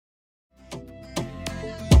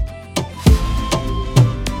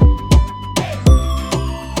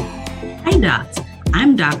Dots.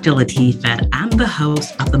 I'm Dr. Latifat. I'm the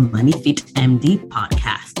host of the Money Fit MD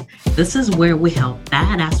podcast. This is where we help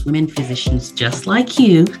badass women physicians just like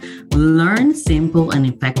you learn simple and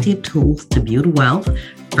effective tools to build wealth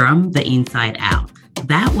from the inside out.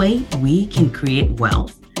 That way, we can create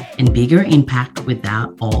wealth and bigger impact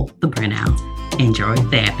without all the burnout. Enjoy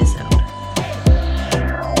the episode.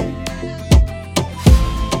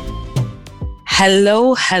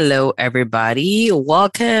 Hello, everybody.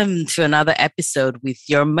 Welcome to another episode with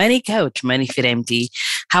your money coach, Money Fit MD.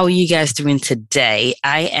 How are you guys doing today?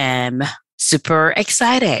 I am super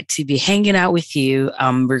excited to be hanging out with you.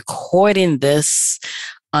 I'm recording this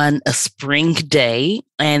on a spring day,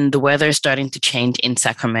 and the weather is starting to change in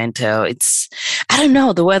Sacramento.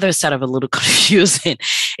 The weather is sort of a little confusing.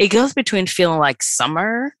 It goes between feeling like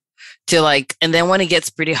summer to and then when it gets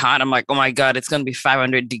pretty hot, I'm like, oh my God, it's going to be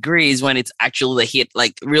 500 degrees when it's actually the heat,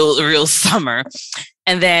 like real summer.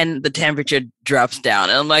 And then the temperature drops down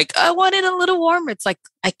and I'm like, I want it a little warmer. It's like,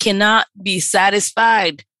 I cannot be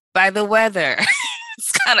satisfied by the weather.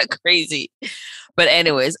 It's kind of crazy. But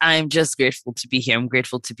anyways, I'm just grateful to be here. I'm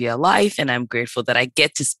grateful to be alive, and I'm grateful that I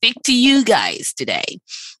get to speak to you guys today.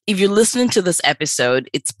 If you're listening to this episode,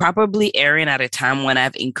 it's probably airing at a time when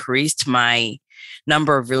I've increased my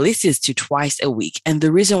number of releases to twice a week. And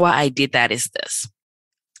the reason why I did that is this.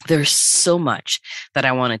 There's so much that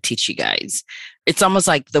I want to teach you guys. It's almost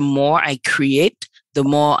like the more I create, the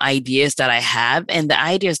more ideas that I have. And the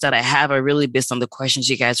ideas that I have are really based on the questions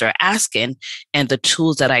you guys are asking and the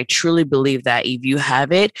tools that I truly believe that if you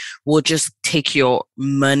have it, will just take your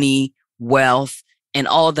money, wealth, and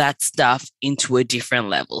all that stuff into a different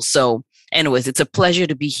level. So anyways, it's a pleasure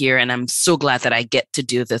to be here, and I'm so glad that I get to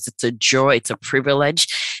do this. It's a joy, it's a privilege,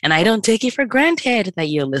 and I don't take it for granted that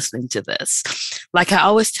you're listening to this. Like I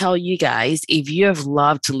always tell you guys, if you have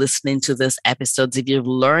loved listening to this episodes, if you've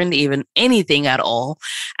learned even anything at all,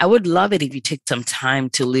 I would love it if you take some time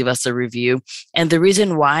to leave us a review. And the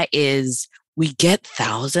reason why is we get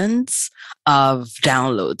thousands of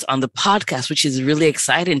downloads on the podcast, which is really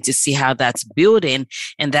exciting to see how that's building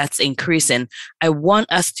and that's increasing. I want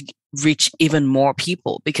us to reach even more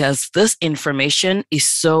people because this information is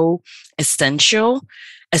so essential,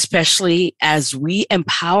 especially as we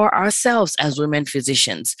empower ourselves as women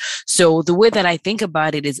physicians. So the way that I think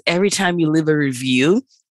about it is every time you leave a review,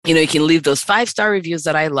 you can leave those 5-star reviews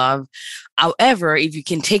that I love. However, if you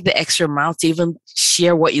can take the extra mile to even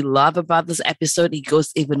share what you love about this episode, it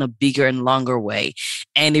goes even a bigger and longer way.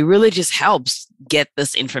 And it really just helps get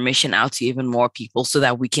this information out to even more people so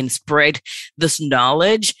that we can spread this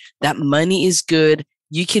knowledge that money is good.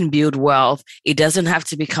 You can build wealth. It doesn't have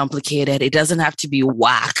to be complicated. It doesn't have to be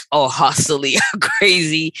whack or hustly or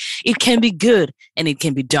crazy. It can be good and it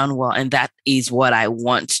can be done well. And that is what I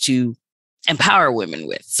want to empower women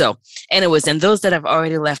with. So anyways, and those that have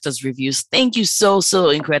already left us reviews, thank you so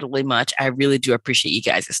incredibly much. I really do appreciate you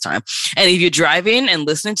guys this time. And if you're driving and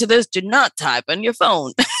listening to this, do not type on your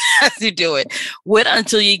phone as you do it. Wait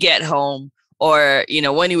until you get home or,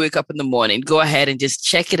 when you wake up in the morning, go ahead and just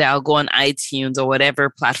check it out. Go on iTunes or whatever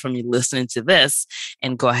platform you're listening to this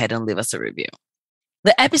and go ahead and leave us a review.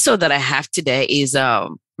 The episode that I have today is a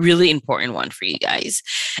really important one for you guys.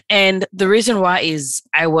 And the reason why is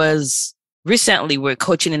recently, we're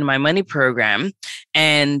coaching in my money program,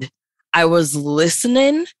 and I was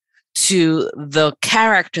listening to the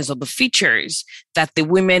characters or the features that the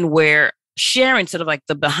women were sharing, sort of like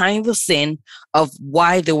the behind the scene of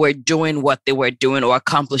why they were doing what they were doing or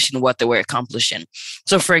accomplishing what they were accomplishing.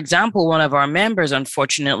 So, for example, one of our members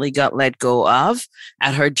unfortunately got let go of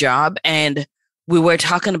at her job, and we were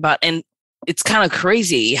talking about, and it's kind of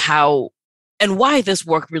crazy how and why this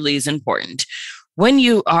work really is important. When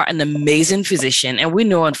you are an amazing physician, and we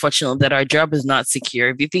know, unfortunately, that our job is not secure.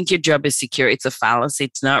 If you think your job is secure, it's a fallacy.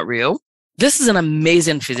 It's not real. This is an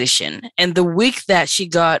amazing physician. And the week that she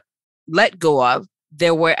got let go of,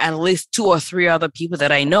 there were at least 2 or 3 other people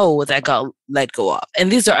that I know that got let go of.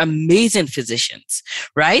 And these are amazing physicians,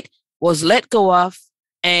 right? Was let go of.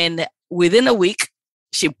 And within a week,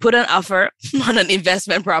 she put an offer on an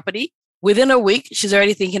investment property. Within a week, she's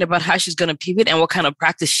already thinking about how she's going to pivot and what kind of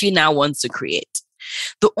practice she now wants to create.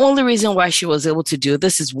 The only reason why she was able to do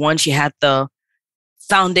this is, one, she had the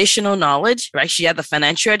foundational knowledge, right? She had the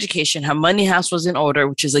financial education. Her money house was in order,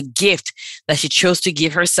 which is a gift that she chose to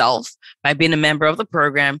give herself by being a member of the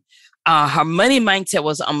program. Her money mindset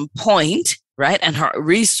was on point, right? And her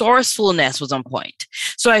resourcefulness was on point.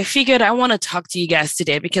 So I figured I want to talk to you guys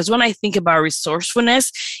today because when I think about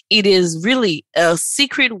resourcefulness, it is really a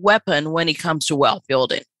secret weapon when it comes to wealth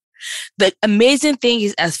building. The amazing thing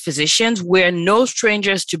is, as physicians, we're no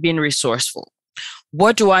strangers to being resourceful.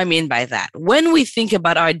 What do I mean by that? When we think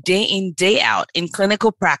about our day in, day out in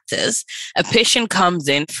clinical practice, a patient comes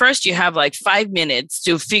in. First, you have like 5 minutes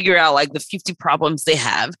to figure out like the 50 problems they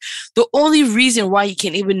have. The only reason why you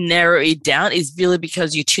can even narrow it down is really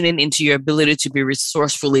because you tune in into your ability to be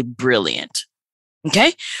resourcefully brilliant.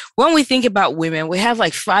 Okay. When we think about women, we have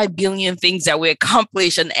like 5 billion things that we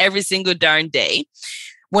accomplish on every single darn day.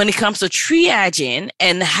 When it comes to triaging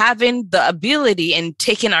and having the ability and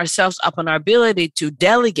taking ourselves up on our ability to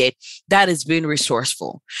delegate, that is being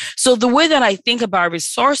resourceful. So the way that I think about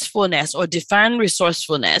resourcefulness or define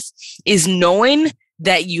resourcefulness is knowing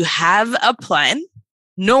that you have a plan,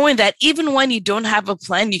 knowing that even when you don't have a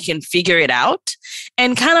plan, you can figure it out,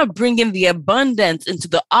 and kind of bringing the abundance into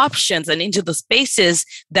the options and into the spaces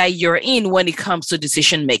that you're in when it comes to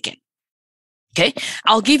decision making. Okay.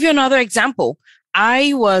 I'll give you another example.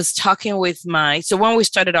 I was talking with so when we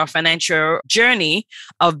started our financial journey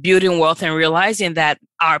of building wealth and realizing that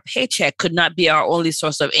our paycheck could not be our only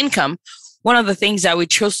source of income, one of the things that we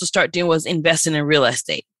chose to start doing was investing in real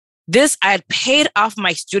estate. This, I had paid off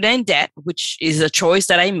my student debt, which is a choice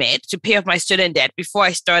that I made to pay off my student debt before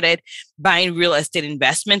I started buying real estate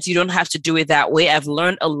investments. You don't have to do it that way. I've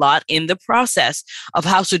learned a lot in the process of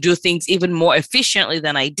how to do things even more efficiently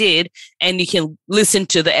than I did. And you can listen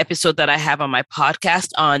to the episode that I have on my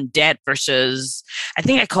podcast on debt versus, I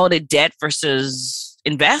think I called it debt versus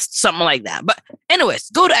invest, something like that. But anyways,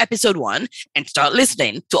 go to episode 1 and start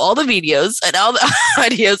listening to all the videos and all the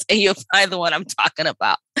audios, and you'll find the one I'm talking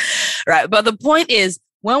about. Right. But the point is,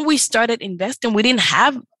 when we started investing, we didn't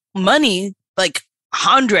have money, like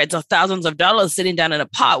hundreds of thousands of dollars sitting down in a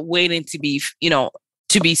pot waiting to be,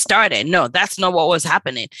 to be started. No, that's not what was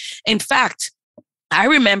happening. In fact, I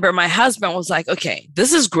remember my husband was like, okay,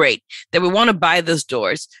 this is great that we want to buy those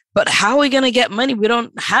doors, but how are we going to get money? We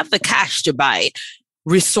don't have the cash to buy it.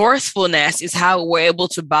 Resourcefulness is how we're able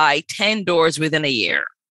to buy 10 doors within a year.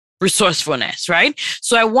 Resourcefulness, right?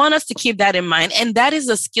 So I want us to keep that in mind. And that is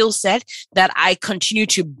a skill set that I continue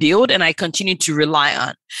to build and I continue to rely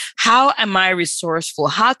on. How am I resourceful?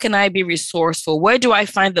 How can I be resourceful? Where do I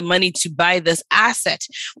find the money to buy this asset?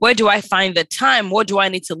 Where do I find the time? What do I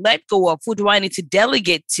need to let go of? Who do I need to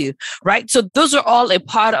delegate to? Right? So those are all a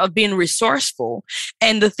part of being resourceful.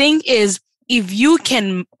 And the thing is, if you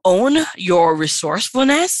can own your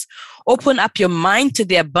resourcefulness, open up your mind to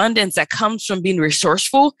the abundance that comes from being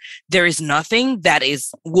resourceful, there is nothing that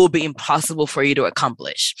will be impossible for you to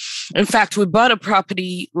accomplish. In fact, we bought a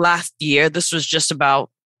property last year. This was just about,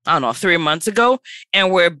 3 months ago.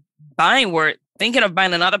 And we're thinking of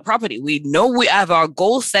buying another property. We know we have our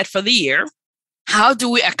goal set for the year. How do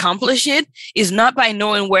we accomplish it? Is not by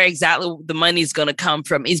knowing where exactly the money is going to come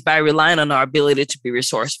from, is by relying on our ability to be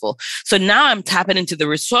resourceful. So now I'm tapping into the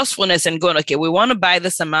resourcefulness and going, okay, we want to buy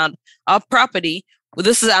this amount of property. Well,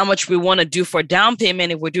 this is how much we want to do for down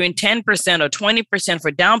payment. If we're doing 10% or 20%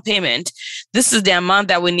 for down payment, this is the amount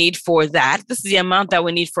that we need for that. This is the amount that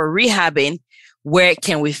we need for rehabbing. Where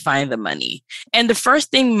can we find the money? And the first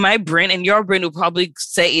thing my brain and your brain will probably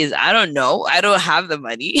say is, I don't know. I don't have the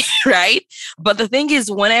money, right? But the thing is,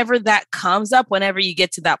 whenever that comes up, whenever you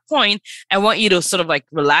get to that point, I want you to sort of like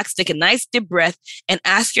relax, take a nice deep breath and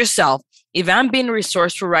ask yourself, if I'm being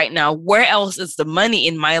resourceful right now, where else is the money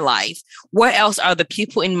in my life? Where else are the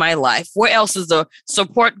people in my life? Where else is the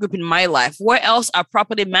support group in my life? Where else are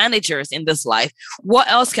property managers in this life? What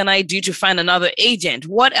else can I do to find another agent?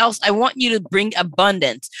 What else? I want you to bring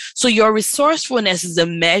abundance. So your resourcefulness is a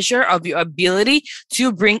measure of your ability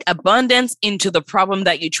to bring abundance into the problem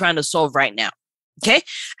that you're trying to solve right now. Okay.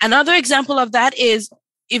 Another example of that is,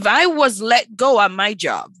 if I was let go at my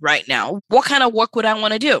job right now, what kind of work would I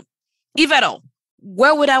want to do? If at all,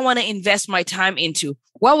 where would I want to invest my time into?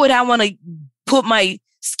 What would I want to put my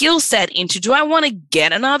skill set into? Do I want to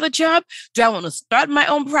get another job? Do I want to start my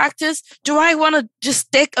own practice? Do I want to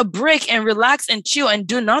just take a break and relax and chill and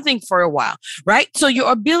do nothing for a while, right? So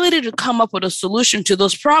your ability to come up with a solution to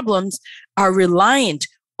those problems are reliant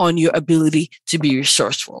on your ability to be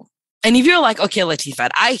resourceful. And if you're like, okay, Latifat,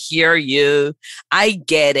 I hear you, I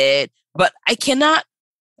get it, but I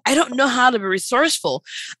don't know how to be resourceful.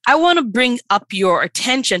 I want to bring up your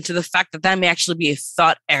attention to the fact that may actually be a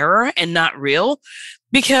thought error and not real.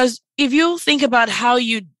 Because if you think about how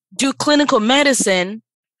you do clinical medicine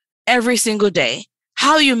every single day,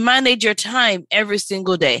 how you manage your time every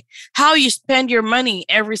single day, how you spend your money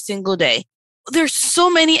every single day, there's so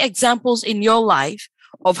many examples in your life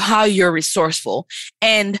of how you're resourceful.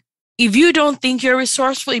 And if you don't think you're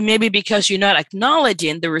resourceful, it may be because you're not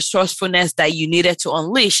acknowledging the resourcefulness that you needed to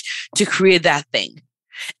unleash to create that thing.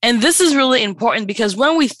 And this is really important because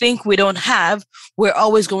when we think we don't have, we're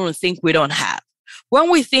always going to think we don't have. When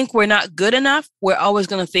we think we're not good enough, we're always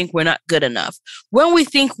going to think we're not good enough. When we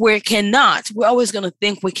think we cannot, we're always going to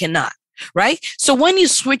think we cannot, right? So when you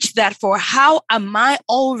switch that for how am I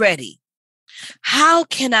already? How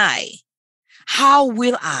can I? How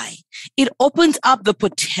will I? It opens up the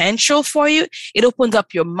potential for you. It opens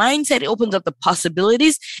up your mindset. It opens up the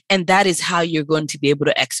possibilities. And that is how you're going to be able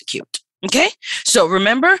to execute. Okay. So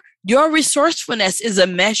remember, your resourcefulness is a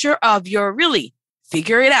measure of your really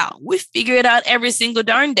figure it out. We figure it out every single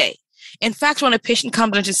darn day. In fact, when a patient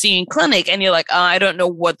comes into see you in clinic and you're like, oh, I don't know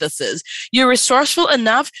what this is, you're resourceful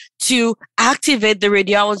enough to activate the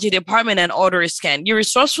radiology department and order a scan. You're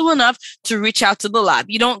resourceful enough to reach out to the lab.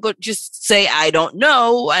 You don't go just say, I don't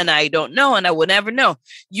know, and I will never know.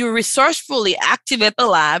 You resourcefully activate the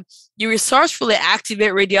lab. You resourcefully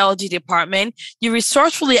activate radiology department. You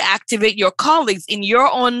resourcefully activate your colleagues in your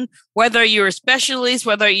own, whether you're a specialist,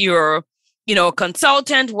 whether you're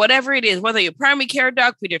consultant, whatever it is, whether you're primary care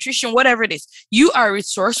doc, pediatrician, whatever it is, you are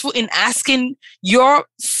resourceful in asking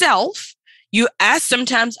yourself. You ask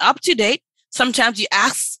sometimes up to date. Sometimes you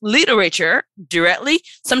ask literature directly.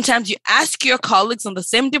 Sometimes you ask your colleagues on the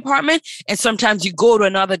same department. And sometimes you go to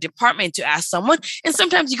another department to ask someone. And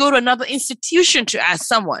sometimes you go to another institution to ask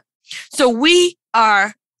someone. So we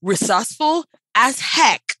are resourceful as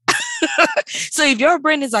heck. So if your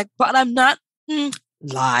brain is like, but I'm not,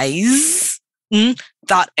 lies.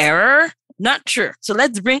 Thought error, not true. So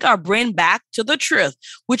let's bring our brain back to the truth,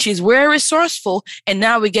 which is we're resourceful. And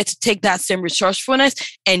now we get to take that same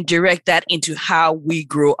resourcefulness and direct that into how we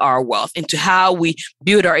grow our wealth, into how we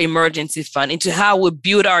build our emergency fund, into how we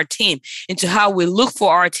build our team, into how we look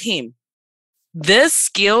for our team. This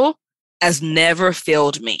skill has never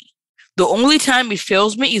failed me. The only time it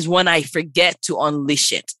fails me is when I forget to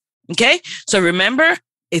unleash it. Okay. So remember,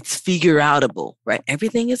 it's figure outable, right?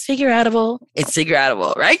 Everything is figure outable. It's figure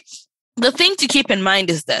outable, right? The thing to keep in mind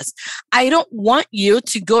is this. I don't want you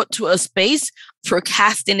to go to a space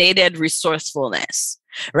procrastinated resourcefulness,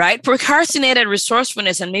 right? Procrastinated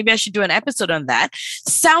resourcefulness, and maybe I should do an episode on that,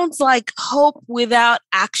 sounds like hope without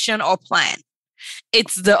action or plan.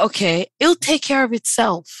 It's it'll take care of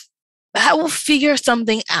itself. I will figure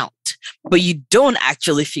something out. But you don't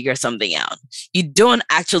actually figure something out. You don't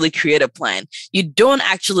actually create a plan. You don't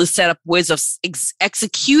actually set up ways of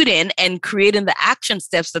executing and creating the action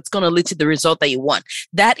steps that's going to lead to the result that you want.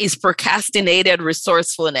 That is procrastinated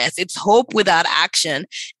resourcefulness. It's hope without action.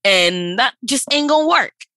 And that just ain't going to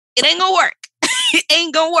work. It ain't going to work. It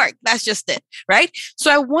ain't going to work. That's just it, right?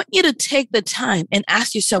 So I want you to take the time and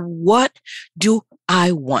ask yourself, what do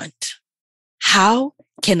I want? How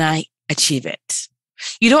can I achieve it?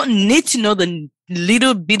 You don't need to know the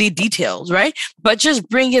little bitty details, right? But just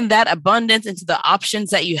bringing that abundance into the options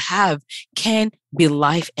that you have can be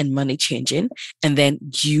life and money changing. And then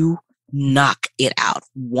you knock it out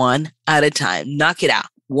one at a time. Knock it out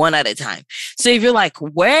one at a time. So if you're like,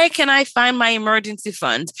 where can I find my emergency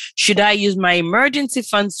funds? Should I use my emergency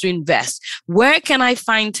funds to invest? Where can I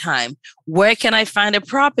find time? Where can I find a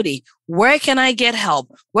property? Where can I get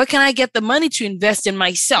help? Where can I get the money to invest in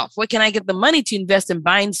myself? Where can I get the money to invest in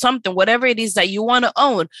buying something, whatever it is that you want to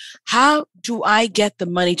own? How do I get the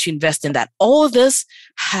money to invest in that? All of this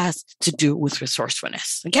has to do with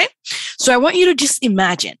resourcefulness. Okay. So I want you to just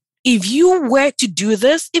imagine if you were to do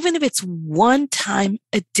this, even if it's one time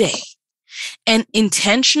a day, and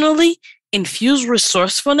intentionally infuse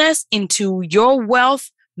resourcefulness into your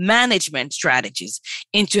wealth management strategies,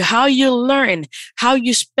 into how you learn, how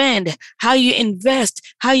you spend, how you invest,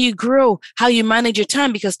 how you grow, how you manage your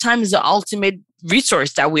time, because time is the ultimate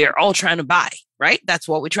resource that we are all trying to buy, right? That's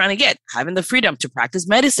what we're trying to get, having the freedom to practice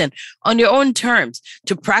medicine on your own terms,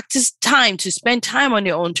 to practice time, to spend time on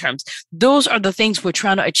your own terms. Those are the things we're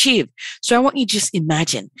trying to achieve. So I want you to just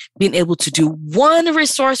imagine being able to do one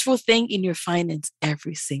resourceful thing in your finance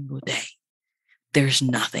every single day. There's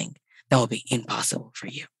nothing that will be impossible for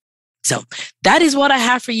you. So that is what I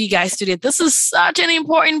have for you guys today. This is such an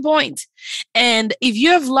important point. And if you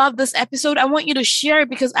have loved this episode, I want you to share it,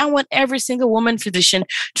 because I want every single woman physician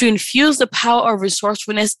to infuse the power of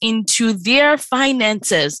resourcefulness into their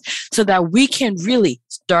finances so that we can really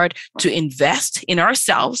start to invest in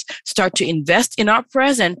ourselves, start to invest in our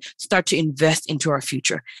present, start to invest into our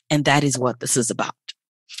future. And that is what this is about.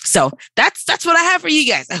 So that's what I have for you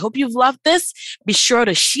guys. I hope you've loved this. Be sure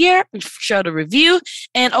to share, be sure to review.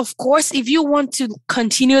 And of course, if you want to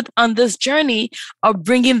continue on this journey of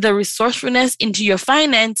bringing the resourcefulness into your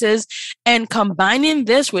finances and combining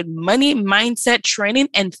this with money mindset training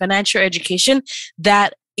and financial education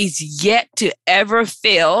that is yet to ever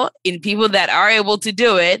fail in people that are able to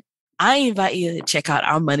do it, I invite you to check out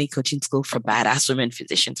our money coaching school for badass women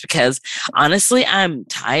physicians, because honestly, I'm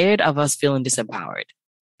tired of us feeling disempowered.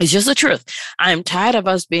 It's just the truth. I'm tired of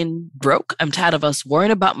us being broke. I'm tired of us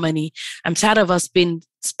worrying about money. I'm tired of us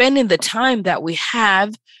spending the time that we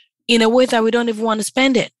have in a way that we don't even want to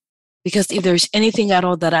spend it. Because if there's anything at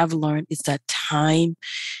all that I've learned, is that time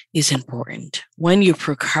is important. When you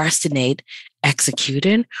procrastinate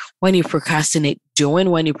executing, when you procrastinate doing,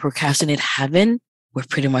 when you procrastinate having, we're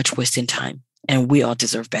pretty much wasting time. And we all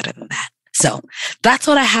deserve better than that. So that's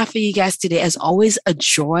what I have for you guys today. As always, a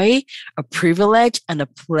joy, a privilege, and a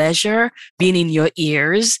pleasure being in your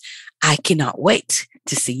ears. I cannot wait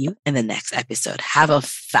to see you in the next episode. Have a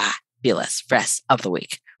fabulous rest of the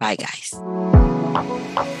week. Bye, guys.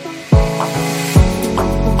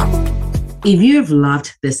 If you have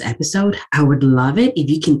loved this episode, I would love it if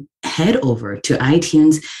you can head over to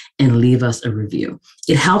iTunes and leave us a review.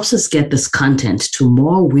 It helps us get this content to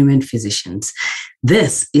more women physicians.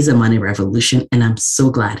 This is a money revolution, and I'm so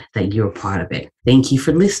glad that you're part of it. Thank you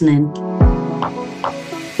for listening.